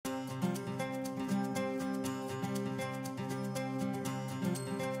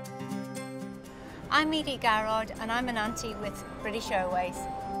I'm Edie Garrod and I'm an auntie with British Airways.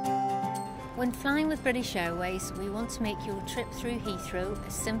 When flying with British Airways, we want to make your trip through Heathrow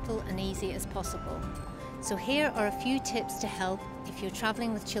as simple and easy as possible. So here are a few tips to help if you're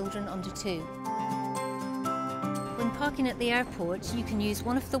travelling with children under 2. When parking at the airport, you can use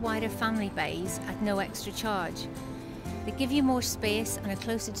one of the wider family bays at no extra charge. They give you more space and are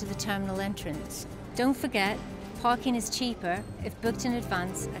closer to the terminal entrance. Don't forget, parking is cheaper if booked in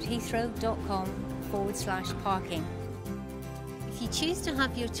advance at heathrow.com/parking. If you choose to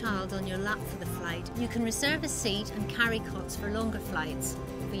have your child on your lap for the flight, you can reserve a seat and carry cots for longer flights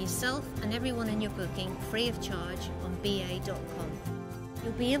for yourself and everyone in your booking free of charge on ba.com.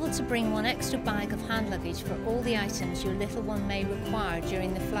 You'll be able to bring one extra bag of hand luggage for all the items your little one may require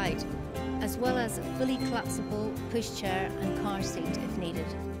during the flight, as well as a fully collapsible pushchair and car seat if needed.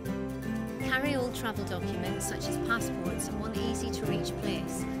 Carry all travel documents such as passports in one easy to reach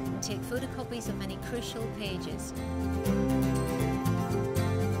place and take photocopies of any crucial pages.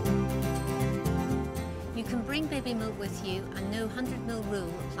 You can bring baby milk with you and no 100ml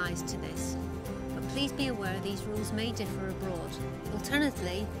rule applies to this. But please be aware these rules may differ abroad.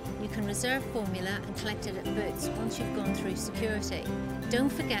 Alternatively, you can reserve formula and collect it at boots once you've gone through security. Don't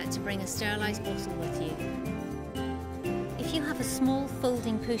forget to bring a sterilised bottle with you. If you have a small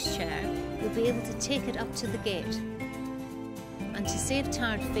folding pushchair, you'll be able to take it up to the gate. And to save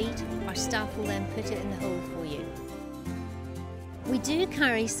tired feet, our staff will then put it in the hold for you. We do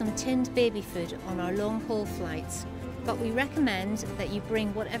carry some tinned baby food on our long-haul flights, but we recommend that you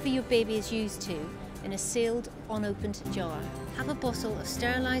bring whatever your baby is used to in a sealed, unopened jar. Have a bottle of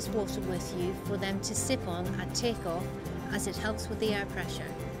sterilised water with you for them to sip on at takeoff, as it helps with the air pressure.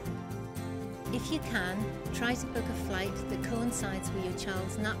 If you can, try to book a flight that coincides with your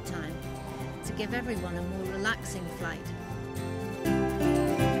child's nap time to give everyone a more relaxing flight.